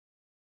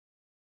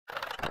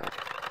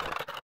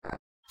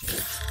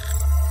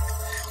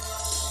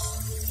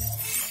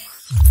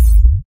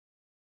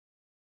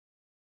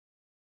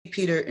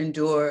Peter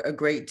endure a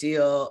great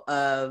deal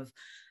of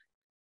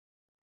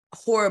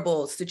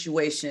horrible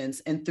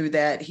situations, and through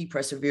that he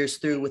perseveres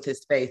through with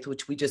his faith,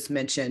 which we just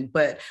mentioned.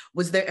 But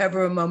was there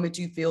ever a moment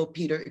you feel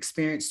Peter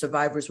experienced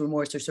survivor's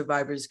remorse or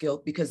survivor's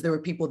guilt, because there were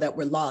people that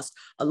were lost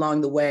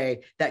along the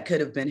way that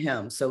could have been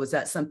him? So is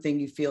that something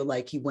you feel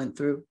like he went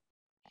through?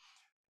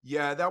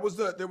 Yeah, there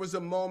was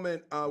a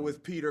moment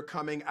with Peter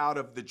coming out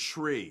of the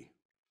tree.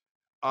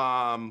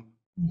 Um,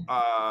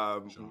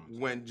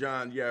 when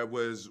John, yeah,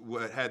 was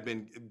what had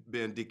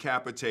been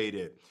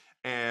decapitated,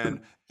 and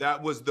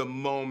that was the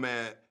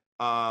moment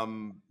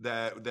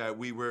that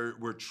we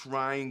were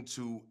trying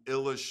to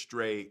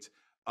illustrate,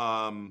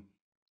 um,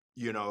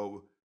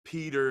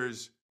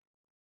 Peter's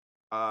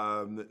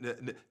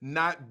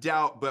not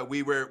doubt, but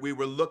we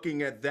were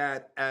looking at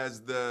that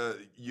as That's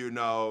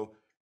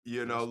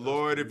the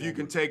Lord, if you can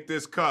moment. take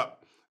this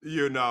cup,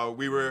 we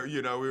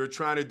were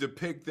trying to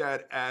depict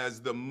that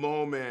as the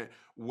moment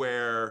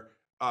where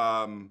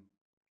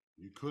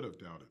You could have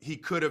doubted. he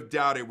could have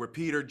doubted, where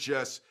Peter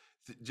just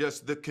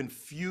the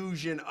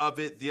confusion of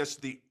it,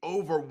 just the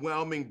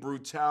overwhelming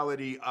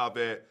brutality of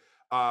it.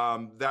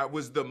 That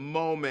was the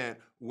moment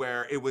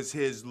where it was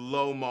his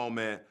low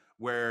moment,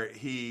 where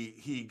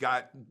he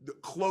got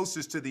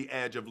closest to the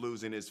edge of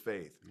losing his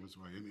faith. That's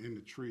right. In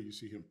the tree, you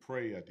see him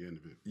pray at the end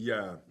of it.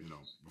 Yeah.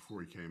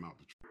 Before he came out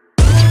the tree.